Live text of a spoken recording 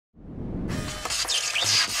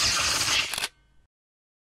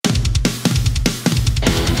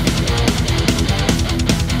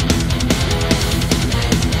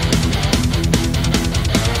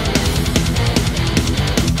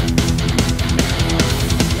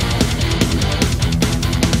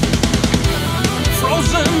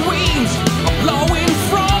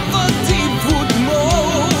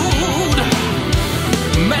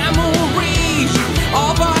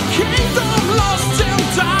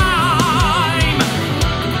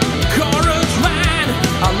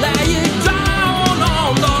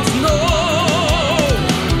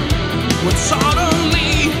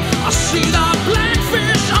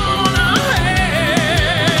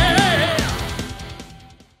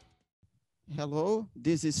Hello,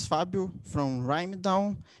 this is Fabio from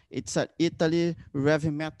Heimdall. It's an Italy heavy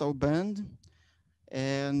metal band,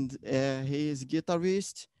 and he is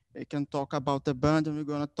guitarist. He can talk about the band, and we're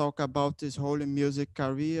gonna talk about his whole music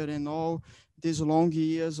career and all these long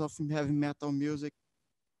years of heavy metal music.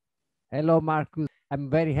 Hello, Marcus. I'm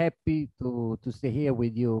very happy to stay here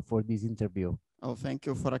with you for this interview. Oh, thank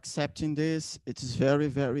you for accepting this. It is very,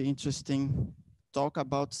 very interesting. Talk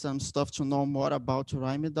about some stuff to know more about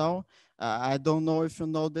Heimdall. I don't know if you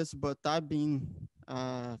know this, but I've been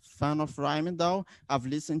a fan of Heimdall. I've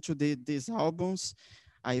listened to these albums.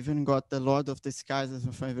 I even got The Lord of the Skies as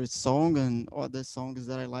my favorite song and other songs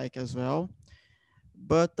that I like as well.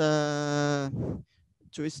 But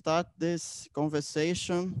to start this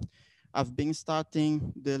conversation, I've been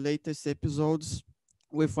starting the latest episodes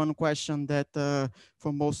with one question that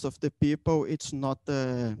for most of the people, it's not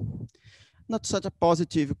such a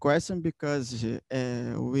positive question because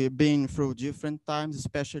we've been through different times,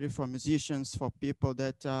 especially for musicians, for people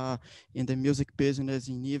that are in the music business,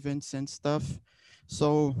 in events and stuff.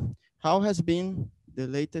 So how has been the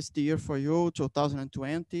latest year for you,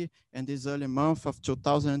 2020, and this early month of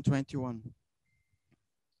 2021?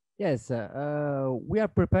 Yes, we are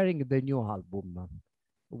preparing the new album.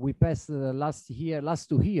 We passed last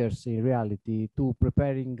 2 years in reality to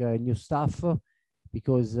preparing new stuff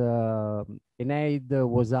because Enaid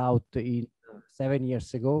was out in 7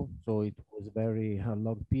 years ago, so it was very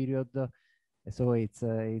long period. So it's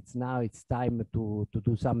now it's time to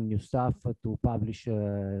do some new stuff to publish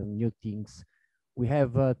new things. We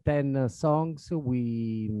have 10 songs.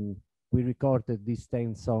 We recorded these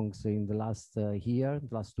 10 songs in the last 2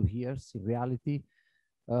 years. In reality,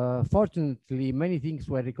 fortunately, many things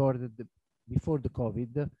were recorded before the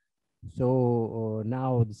COVID. So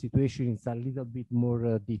now the situation is a little bit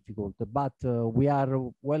more difficult, but we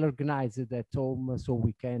are well organized at home, so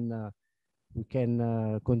we can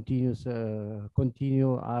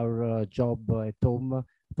continue our job at home.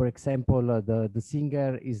 For example, the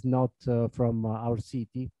singer is not from our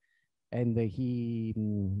city, and he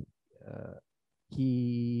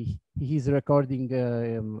is recording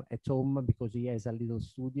at home because he has a little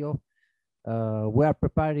studio. We are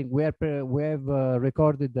preparing. We have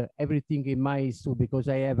recorded everything in my studio because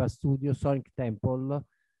I have a studio, Sonic Temple.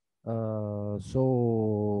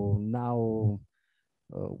 So now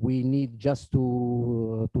we need just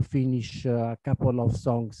to finish a couple of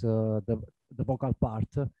songs, the vocal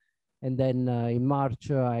part, and then in March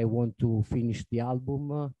I want to finish the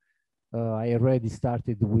album. I already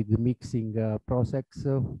started with the mixing process.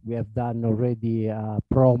 We have done already a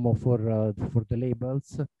promo for the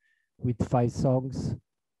labels with 5 songs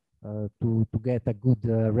to get a good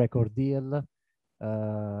record deal.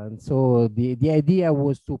 And so the idea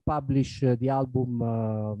was to publish the album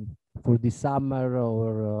for the summer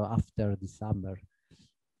or after the summer.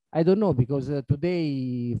 I don't know because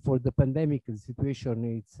today for the pandemic the situation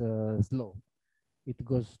it's slow. It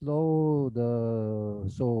goes slow.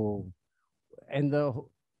 And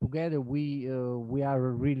together we are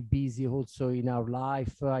really busy also in our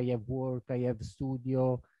life. I have work. I have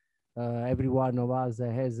studio. Every one of us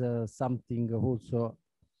has something also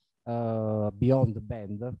beyond the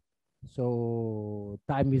band. So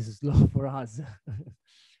time is slow for us.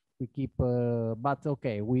 We keep, but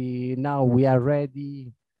okay. We are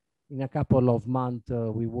ready. In a couple of months,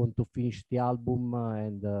 we want to finish the album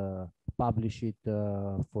and publish it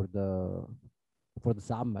for the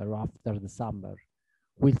summer or after the summer.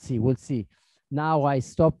 We'll see. We'll see. Now I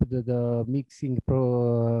stopped the mixing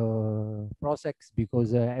process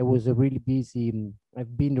because I was really busy.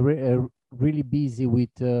 I've been really busy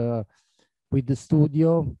with the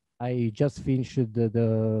studio. I just finished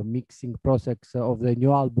the mixing process of the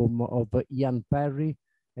new album of Ian Perry.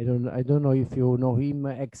 I don't know if you know him,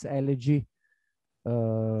 ex Elegy.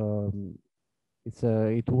 Um,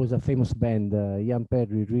 it was a famous band. Ian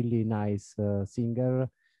Perry, really nice singer.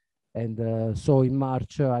 And so in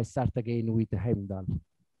March I start again with Heimdall.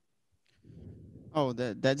 Oh,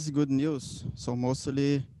 that's good news. So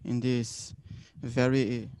mostly in this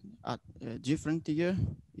very different year,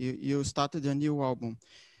 you started a new album.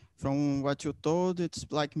 From what you told, it's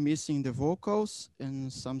like missing the vocals and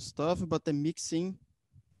some stuff, but the mixing.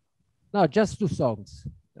 No, just 2 songs.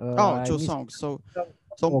 Oh, I two missed songs. So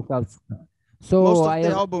vocals. So most of I the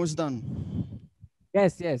have album is done.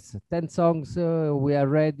 yes, 10 songs. We are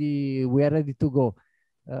ready. We are ready to go.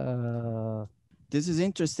 Uh, This is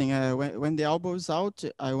interesting. When the album is out,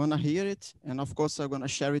 I wanna hear it, and of course I'm gonna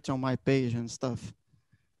share it on my page and stuff.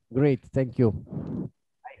 Great, thank you.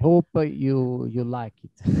 I hope you like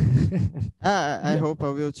it. I hope I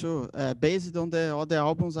will too. Based on the other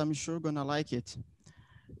albums, I'm sure gonna like it.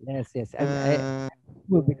 Yes, yes, and Uh,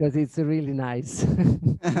 good because it's really nice.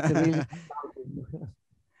 It's a really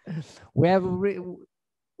we have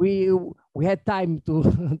we we had time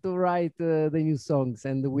to to write the new songs,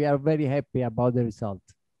 and we are very happy about the result.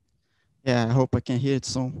 yeah, I hope I can hear it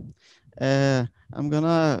soon. Uh, I'm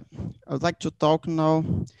gonna. I would like to talk now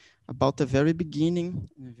about the very beginning,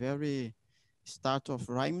 the very start of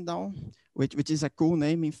Heimdall, which is a cool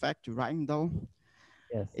name, in fact, Heimdall.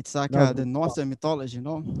 Yes, It's like not the Northern mythology, you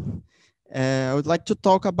know. I would like to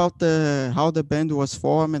talk about the how the band was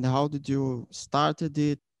formed and how did you started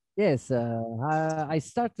it. yes. I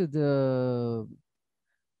started to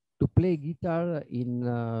play guitar in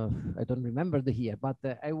I don't remember the year, but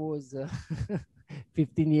I was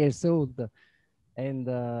 15 years old, and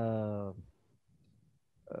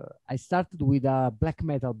I started with a black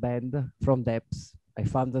metal band from Depths. I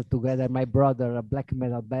founded together my brother a black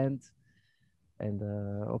metal band, and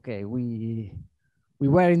okay, we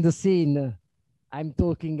were in the scene. I'm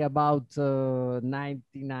talking about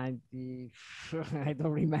 1990. I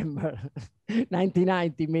don't remember.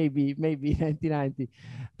 1990, maybe 1990,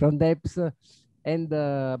 from Depths. And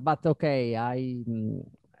but okay,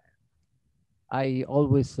 I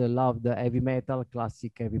always loved the heavy metal,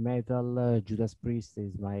 classic heavy metal. Judas Priest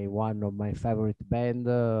is my one of my favorite band.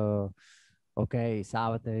 Okay,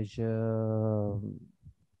 Sabotage.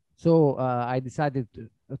 So I decided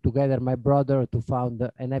together my brother to found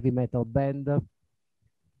an heavy metal band,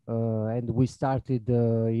 and we started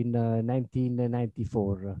in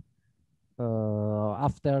 1994.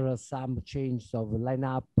 After some change of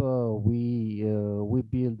lineup, we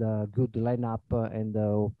build a good lineup,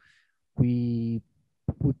 and we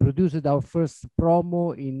we produced our first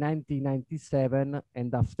promo in 1997,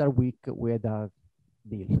 and after a week we had a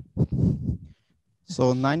deal.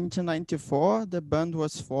 So 1994, the band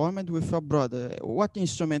was formed with your brother. What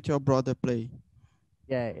instrument your brother play?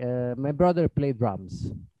 Yeah, my brother played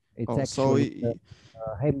drums. It's Oh, so actually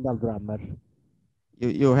a Heimdall drummer.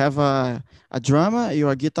 you have a drummer,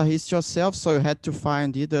 you're a guitarist yourself, so you had to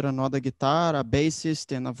find either another guitar, a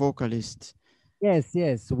bassist, and a vocalist. Yes,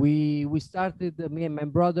 yes. We started me and my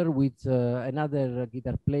brother with another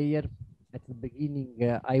guitar player. At the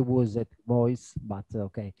beginning, I was at voice, but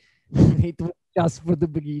okay, it was just for the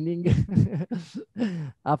beginning.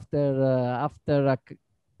 After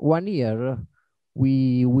 1 year,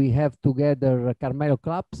 we have together Carmelo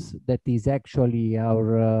Claps, that is actually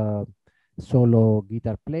our solo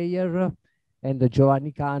guitar player, and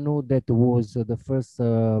Giovanni Canu, that was the first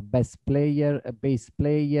bass player,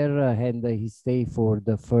 and he stayed for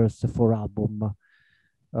the first four album,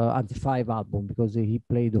 until five album, because he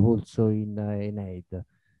played also in eight.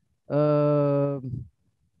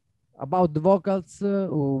 About the vocals,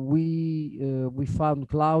 we found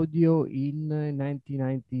Claudio in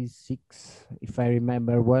 1996, if I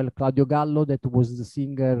remember well. Claudio Gallo, that was the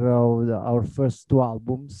singer of our first two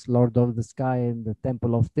albums, Lord of the Sky and the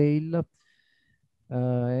Temple of Tale.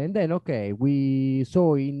 And then okay, we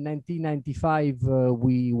so in 1995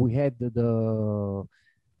 we had the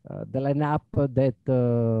lineup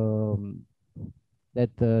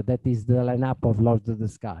that is the lineup of Lord of the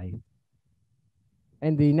Sky.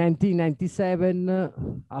 And in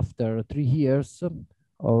 1997, after 3 years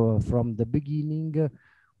from the beginning,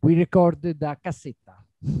 we recorded a cassetta.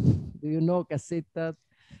 Do you know cassetta?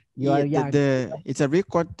 You are Yeah, young. it's a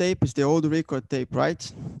record tape. It's the old record tape,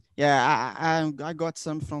 right? Yeah, I got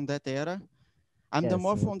some from that era. I'm the Yes,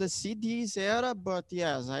 more from the CDs era, but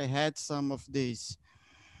yes, I had some of these.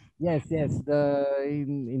 yes, yes.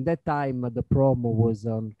 In that time the promo was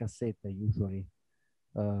on cassette usually.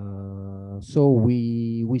 So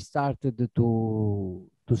we started to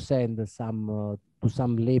send some to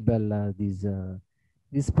some label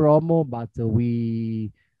this promo, but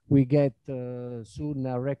we get soon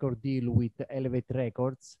a record deal with Elevate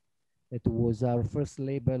Records. It was our first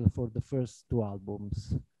label for the first two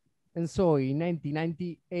albums. And so in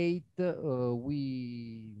 1998,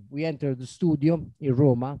 we entered the studio in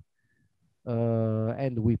Roma,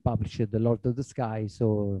 and we published The Lord of the Sky.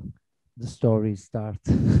 So the story started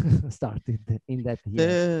in that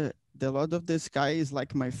year. The Lord of the Sky is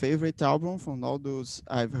like my favorite album from all those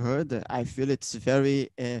I've heard. I feel it's very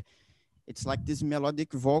it's like these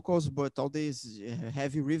melodic vocals, but all these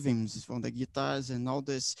heavy rhythms from the guitars and all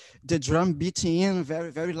this, the drum beating in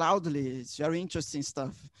very loudly. It's very interesting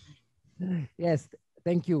stuff. Yes,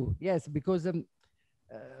 thank you. Yes, because uh,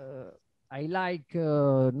 I like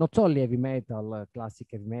not only heavy metal, classic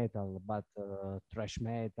heavy metal, but thrash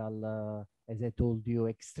metal, as I told you,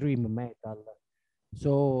 extreme metal.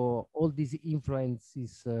 So all these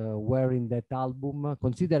influences were in that album.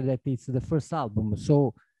 Consider that it's the first album.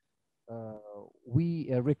 So uh,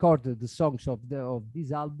 we recorded the songs of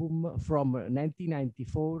this album from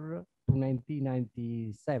 1994 to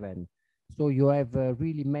 1997. So you have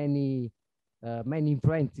really many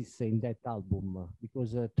influences in that album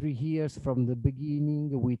because 3 years from the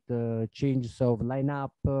beginning with changes of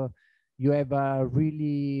lineup, you have a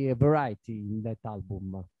really variety in that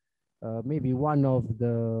album. Maybe one of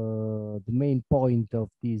the main point of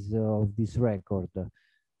this record.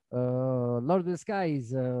 Lord of the Sky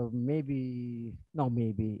is maybe no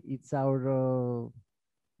maybe it's our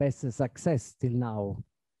best success till now.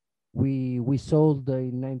 We sold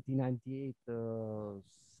in 1998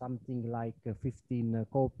 something like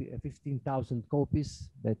 15,000 copies.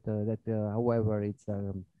 However, it's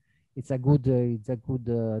a good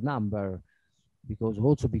number because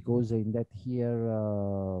also because in that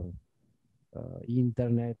year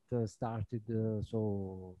internet started,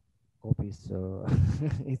 so copies.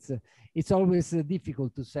 It's always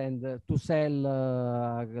difficult to sell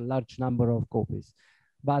a large number of copies,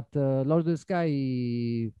 but Lord of the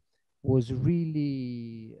Sky was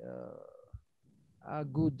really a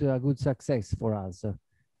good success for us.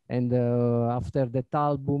 And after that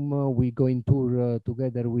album, we go in tour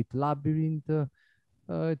together with Labyrinth.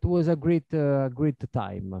 It was a great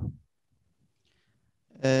time.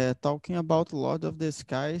 Talking about Lord of the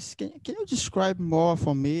Skies, can you describe more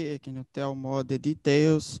for me? Can you tell more the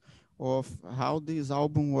details of how this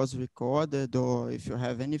album was recorded, or if you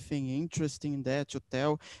have anything interesting there to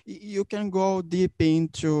tell? You can go deep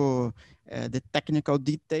into the technical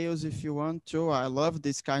details if you want to. I love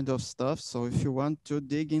this kind of stuff, so if you want to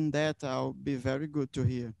dig in that, I'll be very good to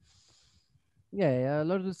hear. Yeah,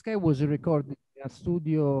 Lord of the Sky was recorded in a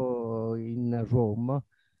studio in Rome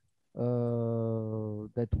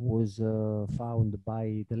that was found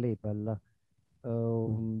by the label.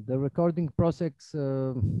 The recording process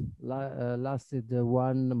lasted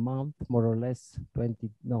 1 month, more or less, 20,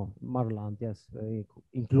 no, more than, yes,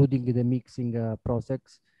 including the mixing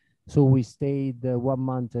process. So we stayed 1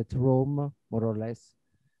 month at Rome, more or less.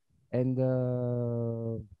 And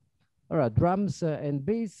all right, drums and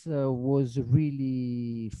bass was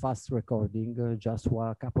really fast recording, just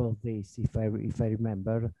a couple of days, if I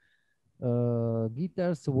remember.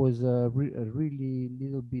 Guitars was a really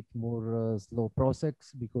little bit more slow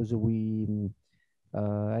process because we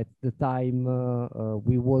at the time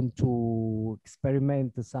we want to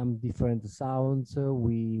experiment some different sounds.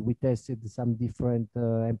 We tested some different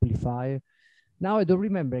amplifier. Now I don't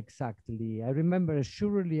remember exactly. I remember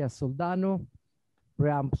surely a Soldano,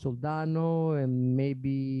 preamp Soldano, and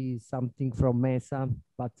maybe something from Mesa.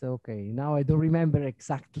 But okay, now I don't remember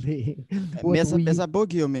exactly what we Mesa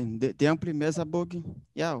Boogie, you mean? The ampli Mesa Boogie?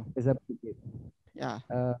 Yeah, as a yeah.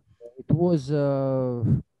 it was a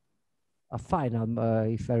final,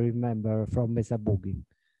 if I remember, from Mesa Boogie.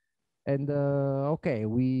 And okay,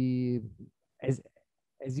 as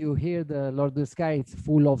as you hear, the Lord of the Sky, it's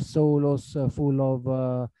full of solos, full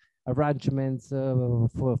of arrangements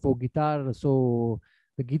for guitar. So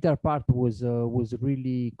the guitar part was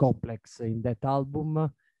really complex in that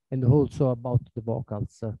album, and also about the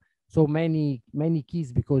vocals. So many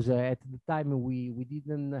keys because at the time we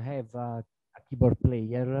didn't have a keyboard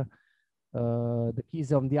player. The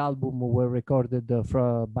keys on the album were recorded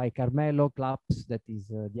by Carmelo Claps, that is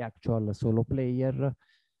the actual solo player.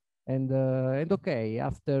 And okay,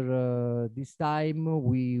 after this time,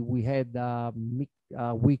 we had a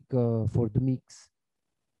week for the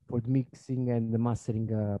mixing and the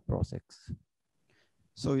mastering process.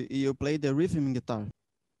 So you play the rhythm guitar.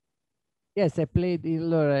 Yes, I played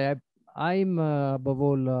in. I'm above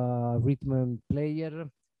all a rhythm player,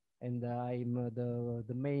 and I'm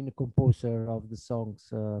the main composer of the songs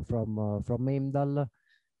from Heimdall.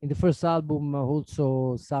 In the first album,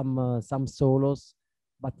 also some solos,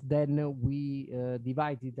 but then we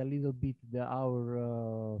divided a little bit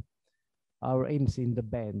our aims in the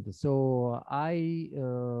band. So I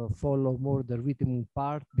follow more the rhythm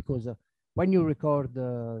part because when you record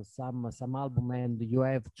some album and you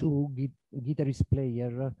have two guitarist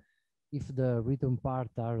player, if the rhythm part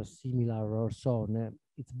are similar or so on,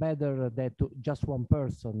 it's better that just one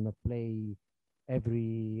person play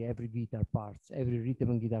every guitar parts, every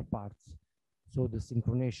rhythm and guitar parts, so the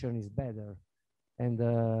synchronization is better.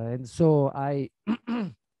 And so I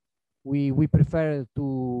we prefer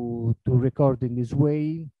to record in this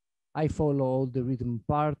way. I follow all the rhythm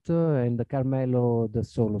part and the Carmelo the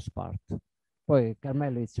solos part. Poi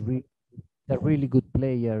Carmelo is a really good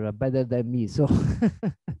player, better than me, so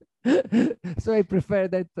so I prefer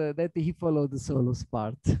that he follow the solos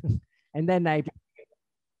part, and then I.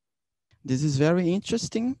 This is very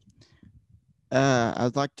interesting.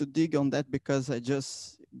 I'd like to dig on that because I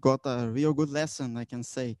just got a real good lesson, I can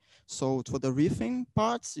say. So for the riffing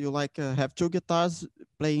parts, you like have two guitars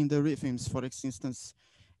playing the riffings, for instance,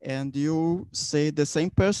 and you say the same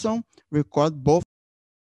person record both.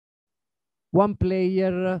 One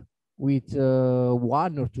player with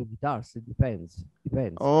one or two guitars. It depends.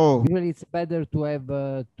 Depends. Oh, Usually, it's better to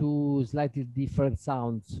have two slightly different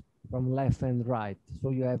sounds from left and right,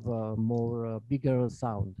 so you have more bigger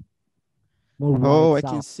sound, more oh, wide I can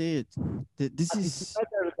sound. see it. This But is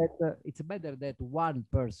it's better that one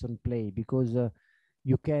person play because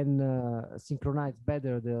you can synchronize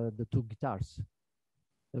better the two guitars,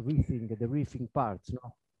 the riffing parts.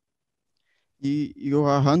 No? you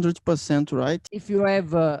are 100% right. If you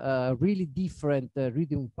have really different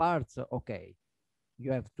rhythm parts, okay,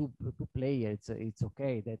 you have two players. It's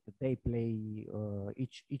okay that they play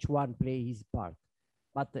each one play his part.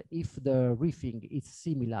 But if the riffing is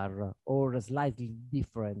similar or slightly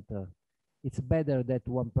different, it's better that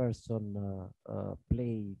one person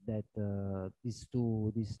play that these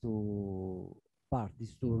two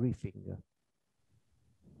riffing.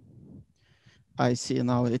 I see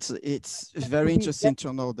now. It's You have to very be interesting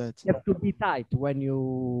to know that. you have to be tight when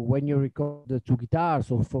you record the two guitars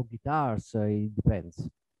or four guitars. It depends.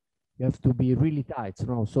 You have to be really tight.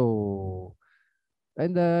 No, so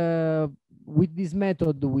and with this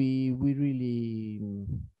method, we really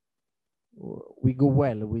we go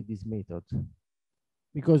well with this method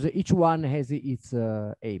because each one has its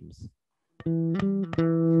aims.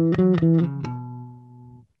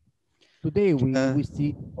 Today Uh, we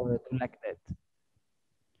see like that.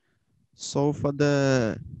 so for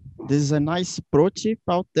the this is a nice pro tip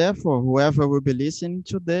out there for whoever will be listening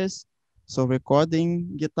to this. So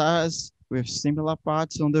recording guitars with similar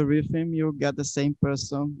parts on the rhythm, you get the same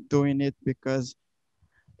person doing it because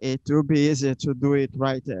it will be easier to do it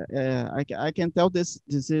right. I can tell this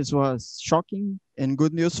was shocking and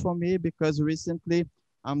good news for me because recently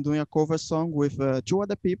I'm doing a cover song with two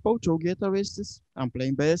other people, two guitarists. I'm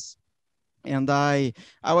playing bass, and I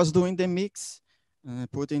was doing the mix,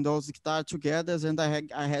 putting those guitars together, and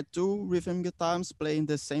I had two rhythm guitars playing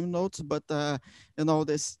the same notes, but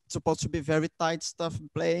there's supposed to be very tight stuff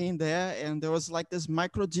playing there, and there was like this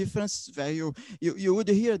micro difference where you would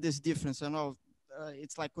hear this difference,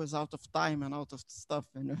 it's like was out of time and out of stuff,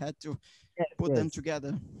 and you had to Yes, put them yes,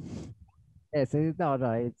 together. yes. No,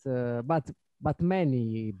 no. It's but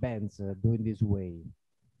many bands do in this way.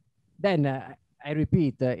 Then I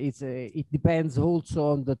repeat, it depends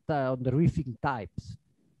also on on the riffing types.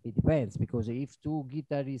 It depends because if two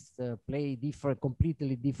guitarists play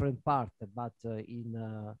completely different part, but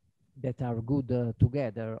in that are good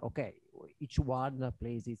together, okay, each one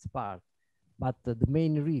plays its part. But the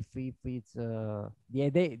main riff, if it's the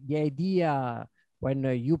idea when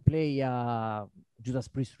you play Judas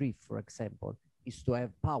Priest riff, for example, is to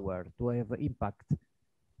have power, to have impact.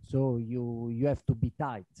 So you have to be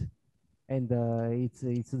tight, and it's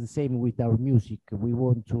the same with our music. We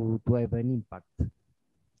want to have an impact.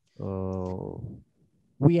 Uh,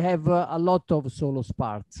 we have a lot of solo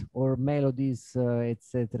parts or melodies,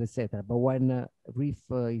 etc., etc. But when riff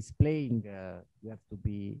is playing, you have to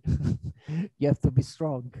be you have to be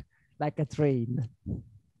strong, like a train.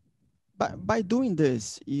 By doing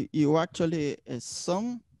this, you actually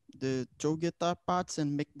sum the two guitar parts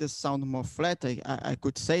and make the sound more flat. I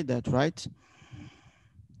could say that, right?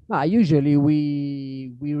 Usually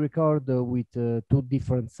we record with two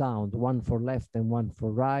different sounds, one for left and one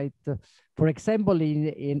for right. For example,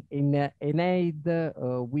 in Aid,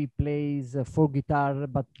 we plays four guitar,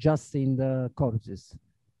 but just in the choruses,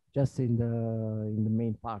 just in the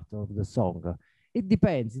main part of the song. It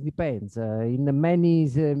depends. It depends. In the many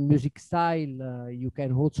music style, you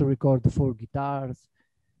can also record four guitars.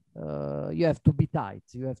 You have to be tight.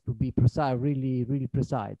 You have to be precise, really, really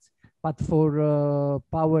precise. But for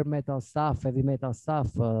power metal stuff, heavy metal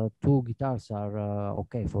stuff, two guitars are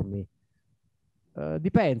okay for me.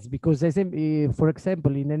 Depends because, for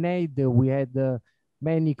example, in an aid we had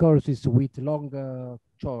many courses with long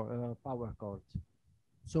power chords.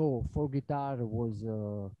 So for guitar was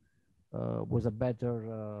a better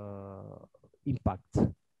impact.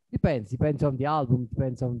 Depends on the album,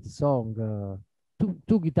 depends on the song.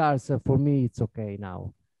 Two guitars for me it's okay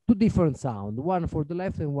now. Two different sound, one for the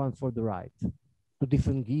left and one for the right. Two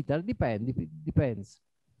different guitar, depends.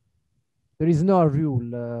 There is no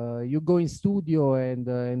rule. You go in studio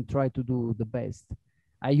and try to do the best.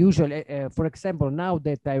 I usually, for example, now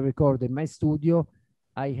that I record in my studio,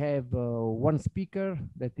 I have one speaker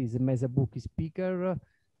that is a Mesabuki speaker,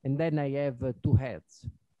 and then I have two heads.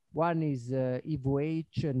 One is Evo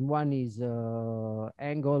H and one is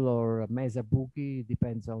Angle or Mesabuki,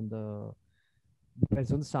 depends on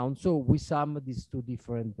depends on the sound. So we sum these two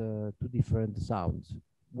different sounds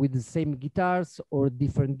with the same guitars or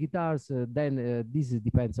different guitars. Then this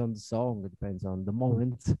depends on the song, depends on the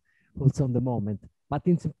moment, also on the moment. But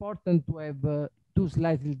it's important to have two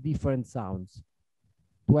slightly different sounds,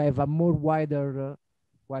 to have a more wider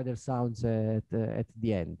sounds at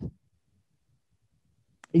the end.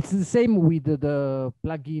 It's the same with the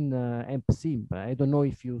plugin amp simp. I don't know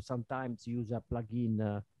if you sometimes use a plugin.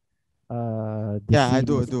 The Yeah, I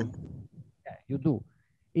do. seams. Yeah, you do.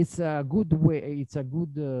 It's a good way. It's a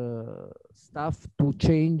good stuff to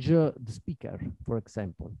change the speaker. For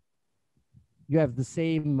example, you have the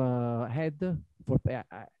same head for.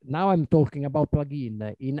 Now I'm talking about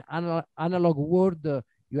plugin. In analog world,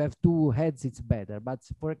 you have two heads. It's better. But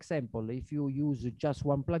for example, if you use just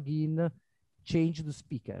one plugin, change the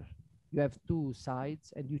speaker. You have two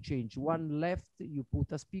sides, and you change one left. You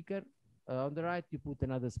put a speaker. On the right, you put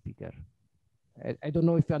another speaker. I don't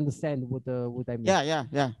know if you understand what I mean.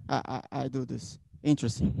 Yeah. I do this.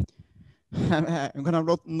 Interesting. I'm gonna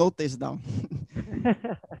note this down.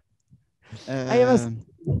 I have a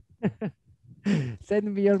uh,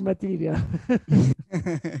 send me your material,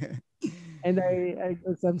 and I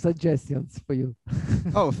got some suggestions for you.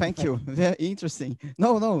 oh, thank you. Very interesting.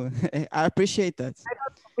 No, I appreciate that.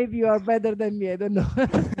 Maybe you are better than me. I don't know.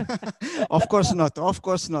 Of course not. Of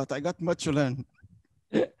course not. I got much to learn.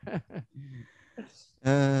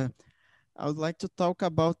 Uh, I would like to talk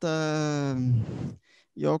about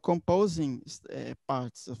your composing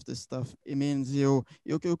parts of the stuff. It means you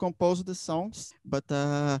compose the songs, but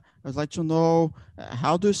I'd like to know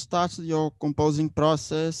how do you start your composing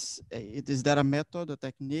process? Is there a method, a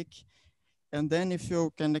technique? And then if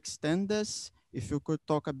you can extend this, if you could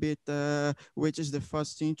talk a bit, which is the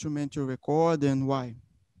first instrument you record and why?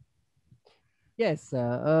 Yes,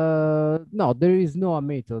 no, there is no a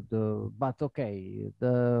method, but okay.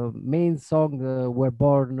 The main song were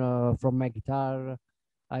born from my guitar.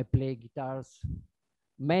 I play guitars.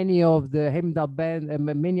 Many of the Heimdall band,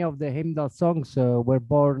 many of the Heimdall songs were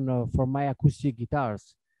born from my acoustic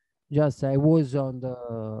guitars. Just I was here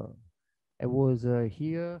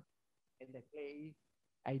and I play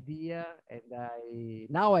idea, and I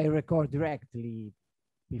now I record directly.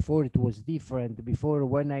 Before it was different. Before,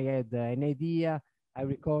 when I had an idea, I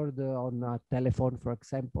record on a telephone, for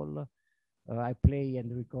example. I play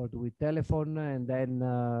and record with telephone, and then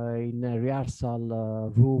in a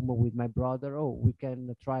rehearsal room with my brother. Oh, we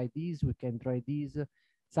can try this. We can try this.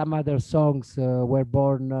 Some other songs were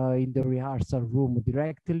born in the rehearsal room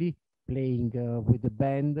directly, playing with the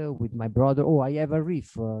band with my brother. Oh, I have a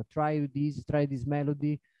riff. Try this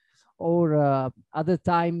melody. Or other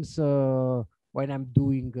times when I'm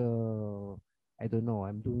doing, I don't know,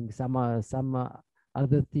 I'm doing some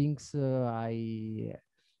other things. I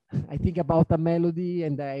think about a melody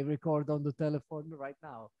and I record on the telephone right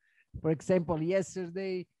now. For example,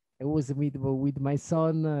 yesterday I was with my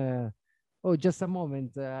son. Oh, just a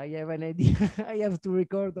moment. I have an idea. I have to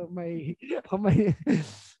record on my on my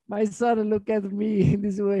my son. Look at me in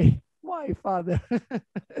this way. Why, father?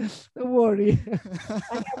 Don't worry. I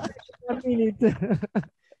have a minute.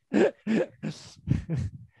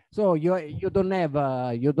 So you don't have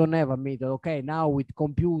a method. Okay, now with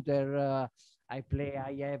computer, I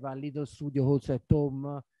have a little studio also at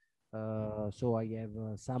home. So I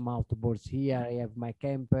have some outboards here. I have my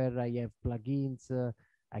camper. I have plugins.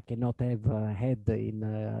 I cannot have a head in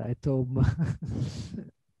at home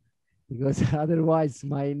because otherwise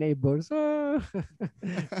my neighbors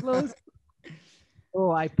close.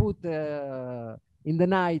 So I put in the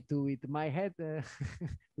night with my head,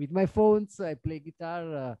 with my phones. I play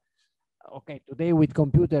guitar. Okay, today with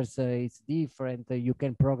computers it's different. You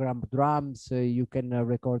can program drums. You can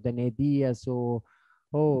record an idea. So,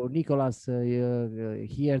 oh, Nicholas,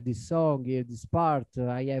 hear this song, hear this part.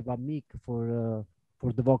 I have a mic for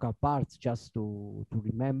the vocal parts, just to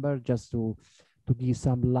remember, just to give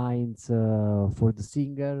some lines for the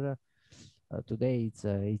singer. Today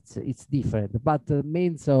it's different, but the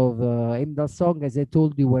mains of Heimdall song, as I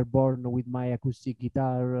told you, were born with my acoustic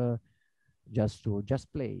guitar, just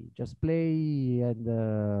play, and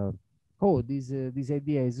oh, this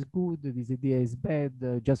idea is good, this idea is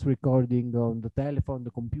bad, just recording on the telephone,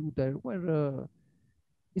 the computer, where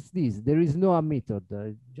it's this. There is no a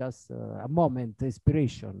method, just a moment,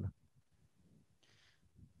 inspiration.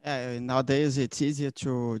 Nowadays it's easier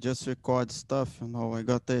to just record stuff. I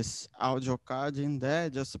got this audio card in there,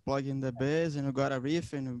 just plug in the bass, and you got a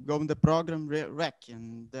riff, and you go in the program, rec,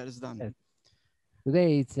 and that is done. Yes.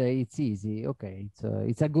 Today it's easy. Okay,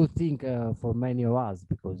 it's a good thing for many of us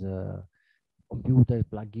because computer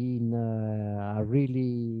plugin are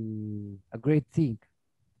really a great thing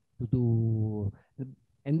to do.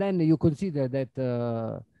 And then you consider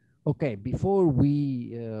that okay, before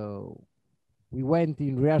we went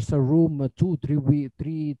in rehearsal room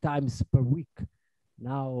 3 times per week.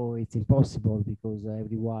 Now it's impossible because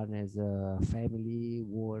everyone has a family,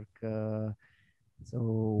 work,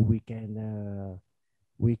 so we can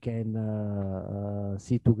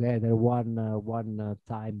sit together one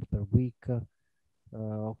time per week.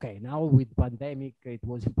 Okay, now with pandemic it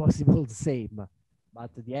was impossible the same, but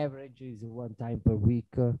the average is 1 time per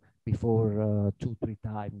week. Before 2 3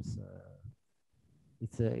 times,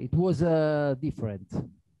 it was different.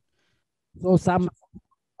 So some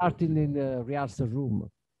starting in the rehearsal room.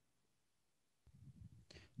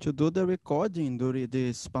 To do the recording during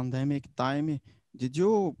this pandemic time, did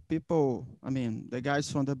you people, I mean, the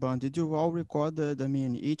guys from the band, did you all record, I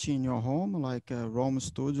mean, each in your home, like Rome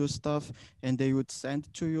studio stuff, and they would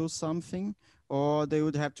send to you something, or they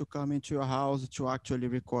would have to come into your house to actually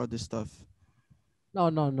record the stuff? No,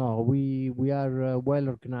 no, no. We are well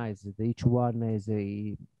organized. Each one has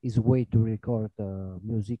a his way to record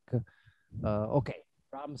music. Okay,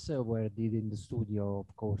 drums were did in the studio,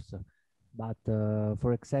 of course. But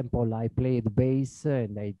for example, I played bass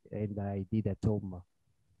and I did at home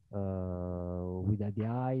with a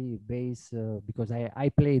DI bass because I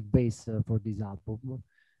played bass for this album,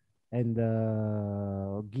 and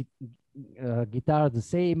guitar the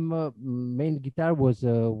same. Main guitar was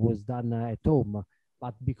done at home,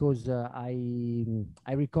 but because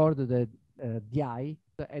I recorded the DI,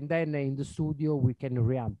 and then in the studio we can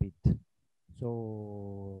reamp it.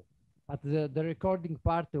 So, but the recording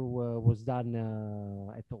part was done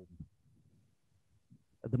at home,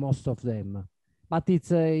 the most of them. But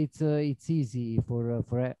it's easy for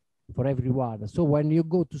everyone. So when you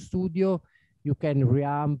go to studio, you can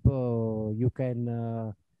reamp, you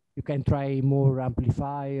can try more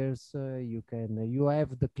amplifiers. You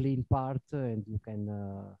have the clean part, and you can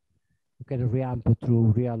reamp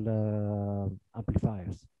through real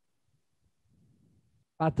amplifiers.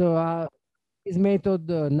 But this method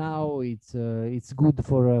now it's good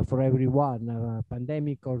for everyone,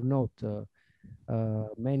 pandemic or not.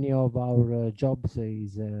 Many of our jobs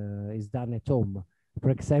is done at home.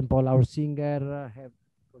 For example, our singer have,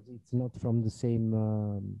 because it's not from the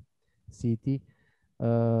same city.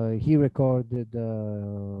 He recorded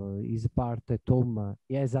his part at home.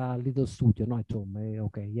 He has a little studio, not at home.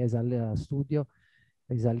 Okay, he has a little studio.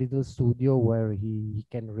 It's a little studio where he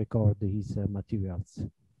can record his materials.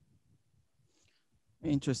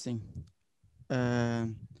 Interesting.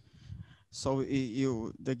 Um, so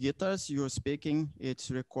you the guitars you're speaking, it's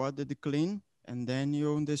recorded clean, and then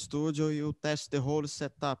you in the studio you test the whole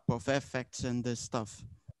setup of effects and the stuff.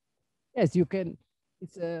 Yes, you can.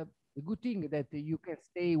 It's a good thing that you can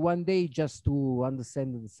stay 1 day just to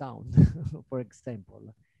understand the sound. For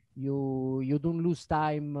example, you don't lose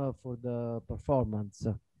time for the performance.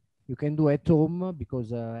 You can do at home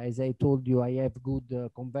because, as I told you, I have good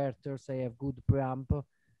converters. I have good preamp,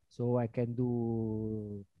 so I can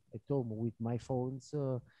do at home with my phones.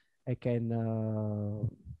 I can uh,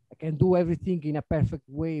 I can do everything in a perfect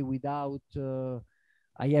way without.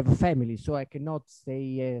 I have a family, so I cannot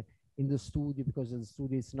stay in the studio because the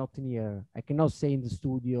studio is not near. I cannot stay in the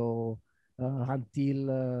studio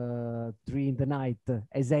until 3 in the night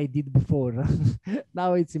as I did before.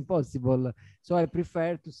 Now it's impossible. So I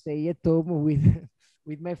prefer to stay at home with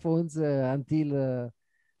with my phones until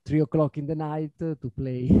 3 o'clock in the night to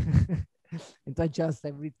play and to adjust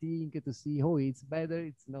everything to see oh it's better,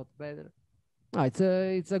 it's not better. No,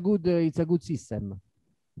 it's a good system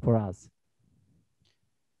for us.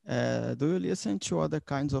 Do you listen to other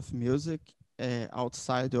kinds of music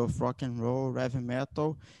outside of rock and roll, heavy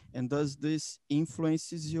metal, and does this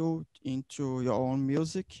influences you into your own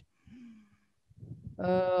music?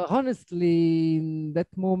 Honestly, in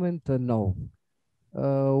that moment, no.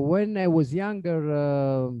 When I was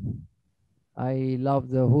younger, I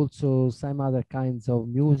loved also some other kinds of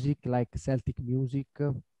music, like Celtic music,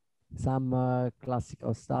 some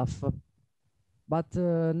classical stuff. But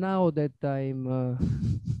now that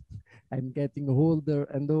I'm getting older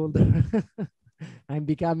and older, I'm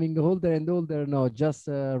becoming older and older. No, just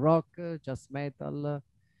rock, just metal.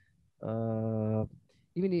 Uh,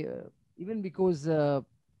 even even because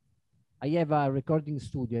I have a recording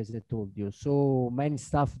studio, as I told you. So many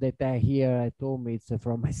stuff that I hear at home, it's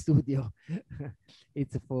from my studio.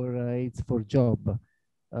 It's for job.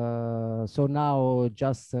 So now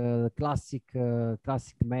just classic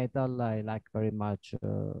metal I like very much,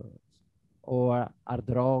 or hard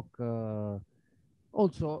rock.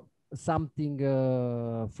 Also, something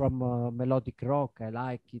from melodic rock. I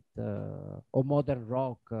like it, or modern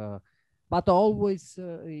rock, but always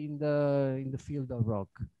in the field of rock.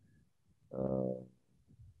 Uh,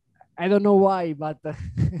 I don't know why, but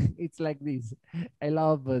it's like this. I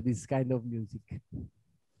love this kind of music.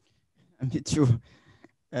 Me too.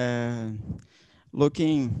 Uh,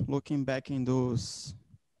 looking back in those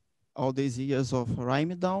all these years of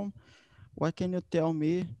Rhyme Down, what can you tell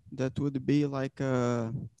me that would be like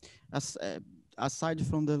as, aside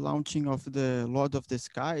from the launching of the Lord of the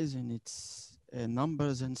Skies and its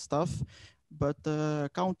numbers and stuff, but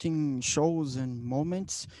counting shows and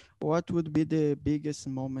moments, what would be the biggest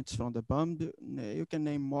moments from the band? You can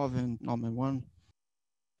name more than one.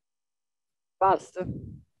 Fast.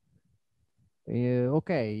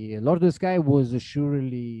 Okay, Lord of the Sky was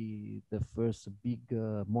surely the first big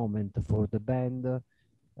moment for the band,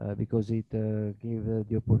 because it gave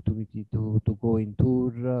the opportunity to go in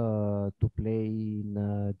tour, to play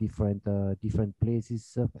in different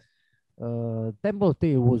places. Temple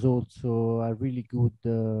Tale was also a really good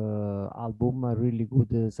album, a really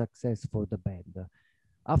good success for the band.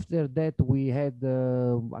 After that, we had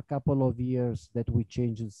a couple of years that we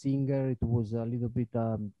changed singer. It was a little bit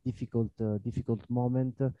difficult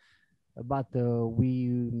moment, but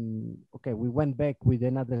we went back with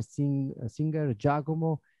another singer,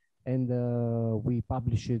 Giacomo, and we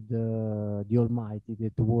published The Almighty.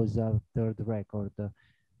 That was our third record.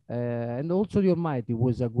 And also The Almighty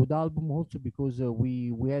was a good album also because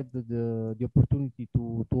we had the opportunity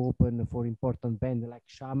to open for important band like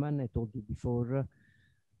Shaman. I told you before.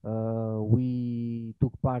 We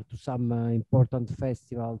took part to some important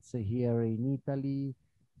festivals here in Italy.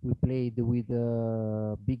 We played with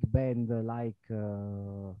a big band like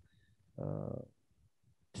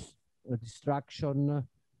Destruction.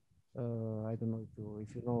 I don't know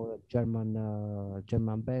if you know a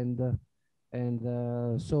German band, and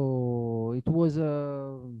so it was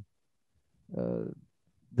uh,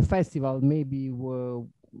 the festival maybe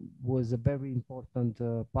was a very important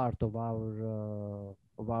part of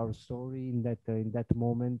our story in that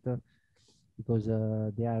moment, because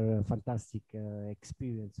they are a fantastic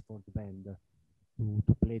experience for the band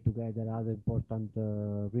to play together. Other important,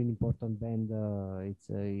 really important band.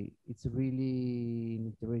 It's really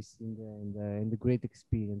interesting and a great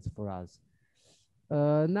experience for us.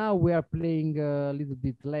 Now we are playing a little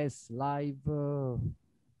bit less live.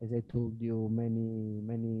 As I told you,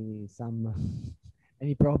 some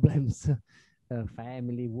any problems,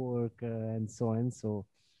 family, work, and so on. So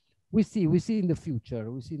we see in the future.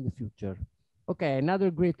 We see in the future. Okay, another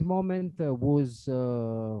great moment was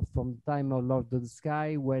from the time of Lord of the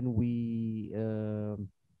Sky when we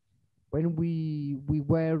were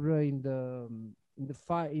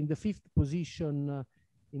in the fifth position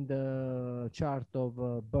in the chart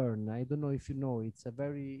of Burn. I don't know if you know. It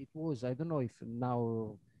was, I don't know if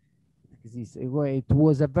now it exists. It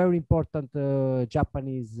was a very important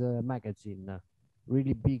Japanese magazine,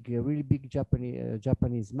 really big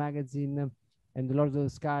Japanese magazine. And the Lord of the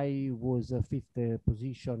Sky was a fifth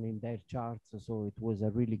position in their charts, so it was a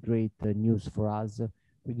really great news for us.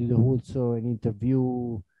 We did also an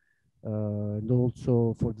interview, and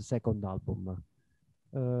also for the second album.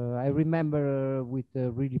 I remember with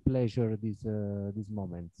really pleasure these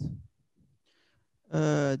moments.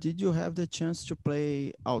 Did you have the chance to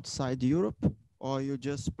play outside Europe, or you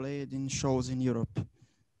just played in shows in Europe?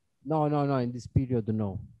 No, no, no. In this period,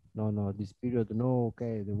 no, no, no. This period, no.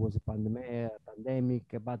 Okay, there was a pandemic,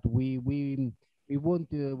 but we want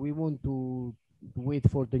to wait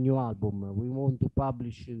for the new album. We want to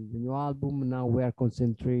publish the new album. Now we are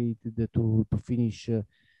concentrated to finish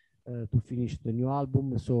the new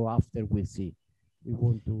album. So after we'll see. We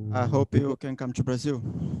want I hope to you go. can come to Brazil.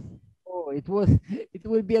 Oh, it was it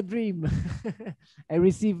will be a dream. I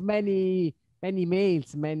received many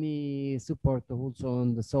mails, many support also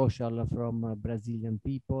on the social from Brazilian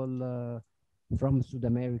people, from South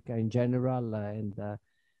America in general, and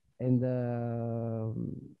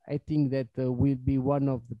I think that will be one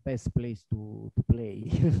of the best place to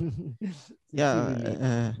play. Yeah,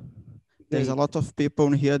 Sincerely, there's a great. lot of people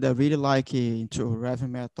in here that really like into heavy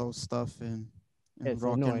metal stuff and Yes, I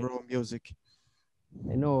rock know. and roll music.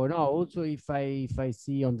 I know. No, also if I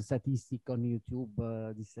see on the statistic on YouTube,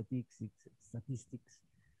 the statistics,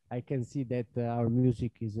 I can see that our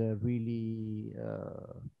music is really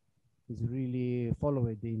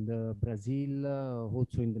followed in the Brazil,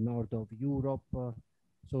 also in the north of Europe.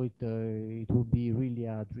 So it will be really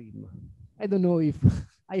a dream. I don't know if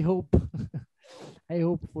I hope I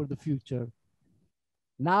hope for the future.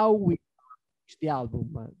 Now we finish the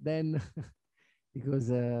album, then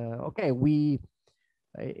because okay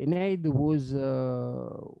Eneid was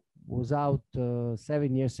out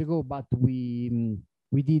 7 years ago, but we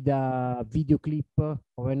did a video clip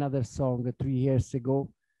of another song 3 years ago,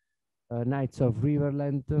 Knights of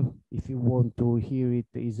Riverland. If you want to hear it,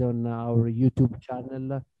 is on our YouTube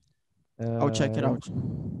channel. I'll check it out.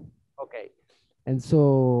 Okay, and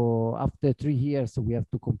so after 3 years, we have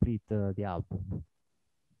to complete the album.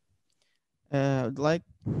 I'd like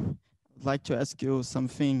to ask you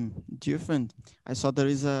something different. I saw there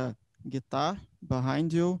is a guitar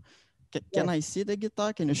behind you. Can I see the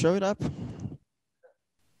guitar? Can you show it up?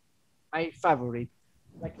 My favorite,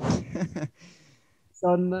 like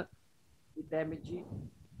son with damage.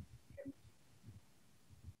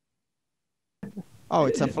 Oh,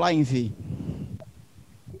 it's a flying V.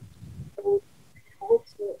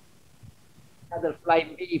 Also, another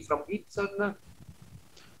flying V from Gibson.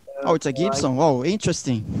 Oh, it's a Gibson. Oh,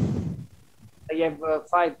 interesting. I have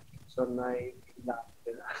 5 Gibson. I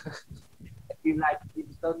feel like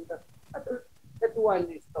Gibson. That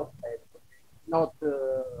one is not bad. Not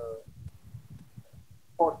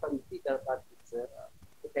important either, but it's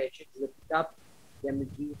okay. Change the pickup, the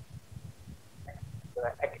MG,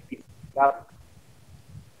 active pickup.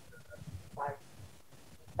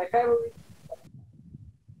 My favorite.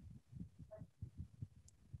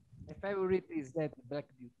 My favorite is that Black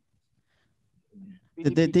Beauty.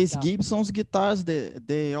 These Gibson's guitars,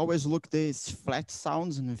 they always look these flat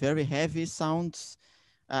sounds and very heavy sounds.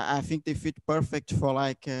 I think they fit perfect for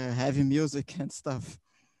like heavy music and stuff.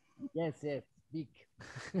 Yes, big.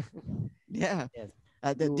 Yeah. Yes.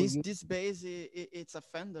 This bass, it's a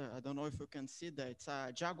Fender. I don't know if you can see that. It's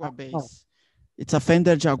a Jaguar bass. No. It's a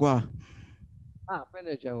Fender Jaguar.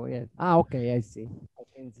 Fender Jaguar, yes. Okay, I see.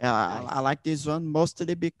 I like this one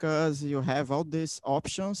mostly because you have all these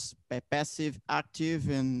options, passive, active,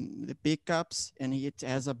 and the pickups, and it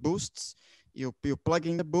has a boost. You plug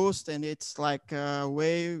in the boost, and it's like a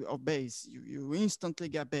wave of bass. You instantly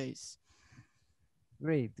get bass.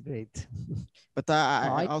 Great. But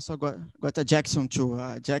I also got a Jackson too.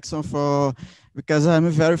 Jackson because I'm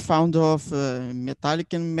very fond of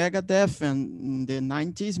Metallica and Megadeth, and in the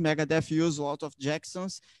 90s, Megadeth used a lot of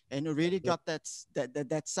Jacksons, and you really got that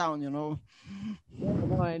sound, you know. Yeah,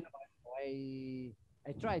 no, I know.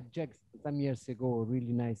 I tried Jackson some years ago.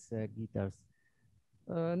 Really nice guitars.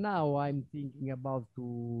 Now I'm thinking about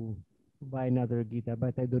to buy another guitar,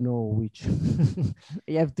 but I don't know which.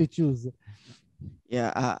 You have to choose.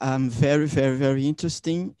 Yeah, I'm very, very, very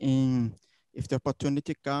interesting in if the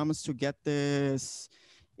opportunity comes to get this.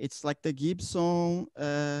 It's like the Gibson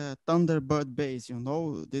Thunderbird bass, you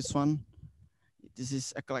know, this one. This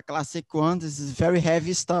is a classic one. This is very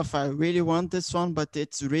heavy stuff. I really want this one, but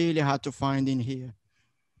it's really hard to find in here.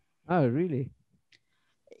 Oh, really?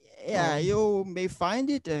 Yeah, you may find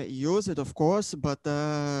it, use it, of course, but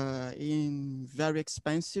in very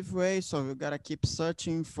expensive way. So you gotta keep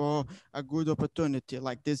searching for a good opportunity.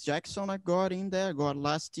 Like this Jackson I got in there, got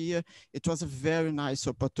last year. It was a very nice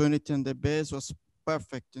opportunity, and the bass was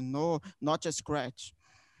perfect. No, not a scratch.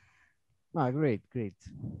 Great.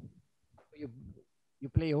 You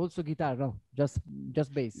play also guitar, no? Just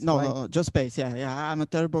bass, No, right? no, just bass. Yeah. I'm a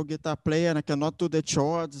terrible guitar player, and I cannot do the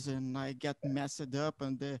chords, and I get messed up,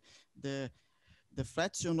 and the the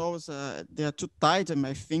frets, you know, they are too tight, and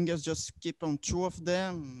my fingers just keep on two of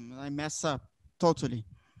them. I mess up totally.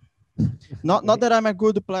 Not that I'm a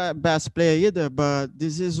good bass player either, but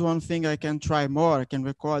this is one thing I can try more. I can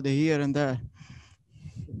record here and there.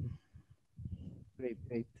 Great.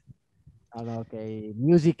 Okay.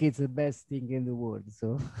 Music is the best thing in the world.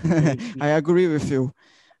 So I agree with you.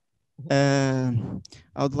 I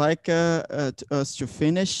would like us to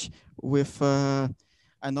finish with.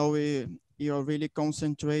 I know you're really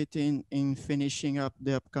concentrating in finishing up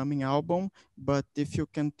the upcoming album, but if you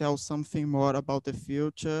can tell something more about the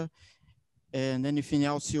future and anything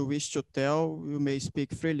else you wish to tell, you may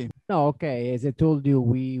speak freely. no, okay. As I told you,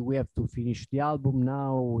 we have to finish the album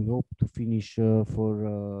now. We hope to finish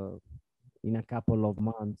for in a couple of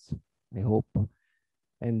months. I hope.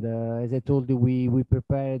 And as I told you, we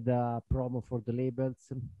prepared a promo for the labels.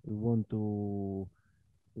 We want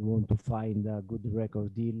to find a good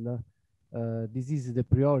record deal. This is the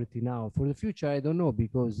priority now. For the future, I don't know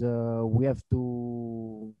because we have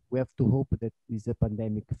to hope that this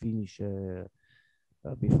pandemic finish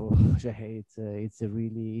before.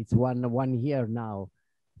 It's 1 year now,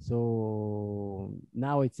 so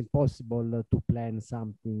now it's impossible to plan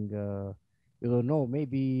something. You don't know.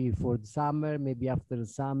 Maybe for the summer, maybe after the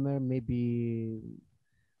summer, maybe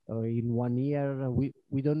in 1 year.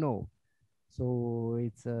 We don't know. So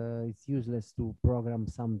it's useless to program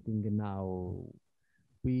something now.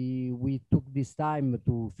 we took this time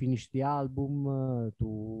to finish the album,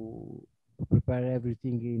 to prepare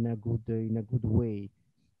everything in a good way.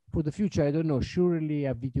 For the future, I don't know. Surely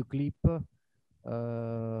a video clip.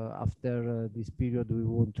 After this period, we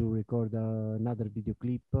want to record another video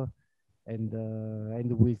clip, and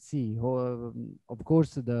we'll see. Of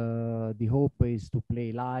course, the hope is to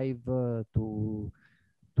play live, to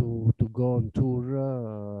go on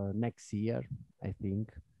tour next year, I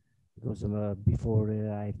think, because before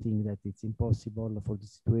I think that it's impossible for the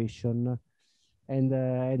situation. And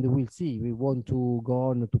we'll see. We want to go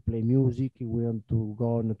on to play music. We want to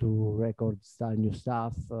go on to record new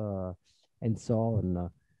stuff, and so on.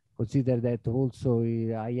 Consider that also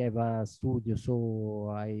I have a studio, so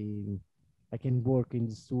I can work in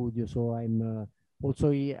the studio. So I'm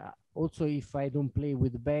also if I don't play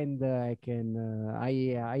with the band, I can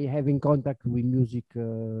I have in contact with music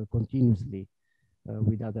continuously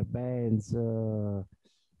with other bands, and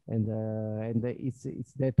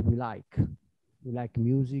it's that we like. We like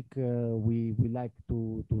music. We like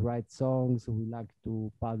to write songs. We like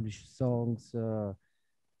to publish songs.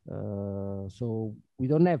 So we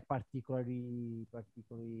don't have particularly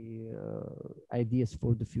ideas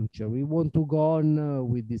for the future. We want to go on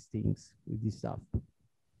with these things, with this stuff.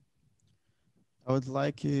 I would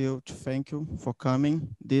like you to thank you for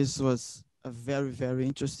coming. This was a very, very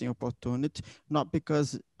interesting opportunity, not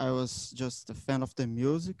because I was just a fan of the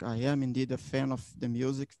music. I am indeed a fan of the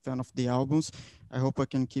music, fan of the albums. I hope I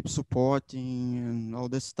can keep supporting and all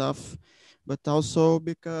this stuff, but also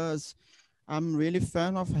because I'm really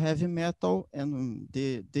fan of heavy metal, and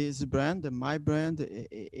this brand, my brand,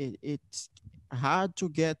 it's hard to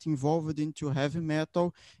get involved into heavy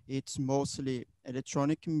metal. It's mostly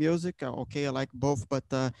electronic music. Okay, I like both, but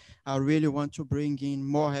I really want to bring in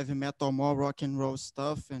more heavy metal, more rock and roll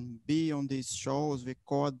stuff, and be on these shows,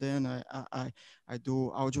 record them. I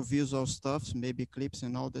do audiovisual stuff, maybe clips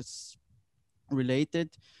and all that's related.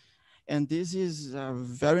 And this is a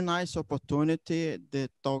very nice opportunity. The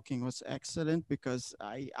talking was excellent because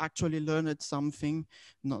I actually learned something,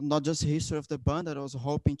 not just history of the band that I was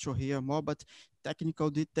hoping to hear more, but technical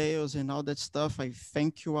details and all that stuff. I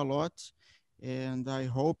thank you a lot. And I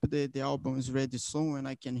hope that the album is ready soon and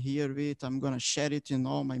I can hear it. I'm going to share it in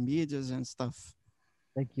all my medias and stuff.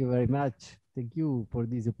 Thank you very much. Thank you for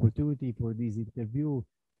this opportunity, for this interview.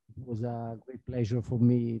 It was a great pleasure for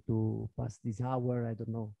me to pass this hour. I don't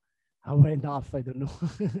know, hour and a half. I don't know.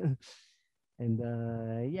 And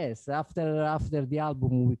yes, after the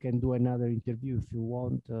album, we can do another interview if you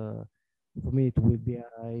want. For me, it would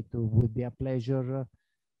be a pleasure.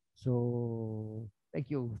 So thank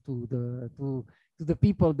you to the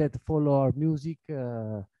people that follow our music.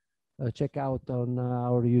 Check out on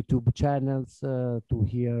our YouTube channels to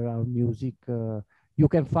hear our music. You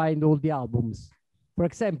can find all the albums. For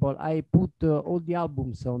example, I put all the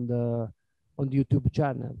albums on the YouTube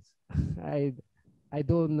channels. I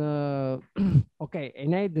don't okay,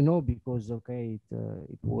 and I don't know because okay,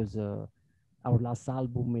 it was our last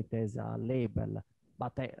album. It has a label,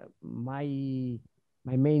 but my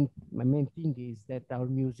main thing is that our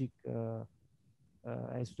music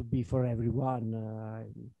has to be for everyone.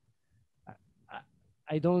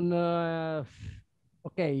 I don't.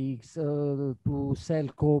 Okay, so to sell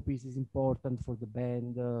copies is important for the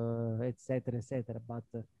band, etc., etc. But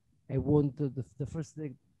I want the first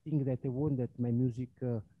thing that I want that my music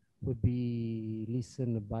would be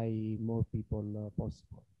listened by more people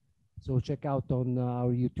possible. So check out on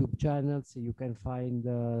our YouTube channels. You can find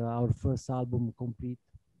our first album complete,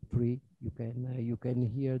 free. You can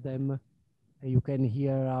hear them. You can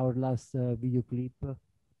hear our last video clip,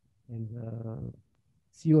 and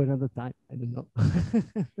see you another time. I don't know.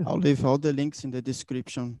 I'll leave all the links in the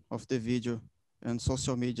description of the video and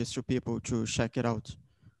social media to people to check it out.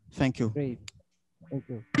 Thank you. Great. Thank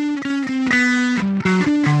you.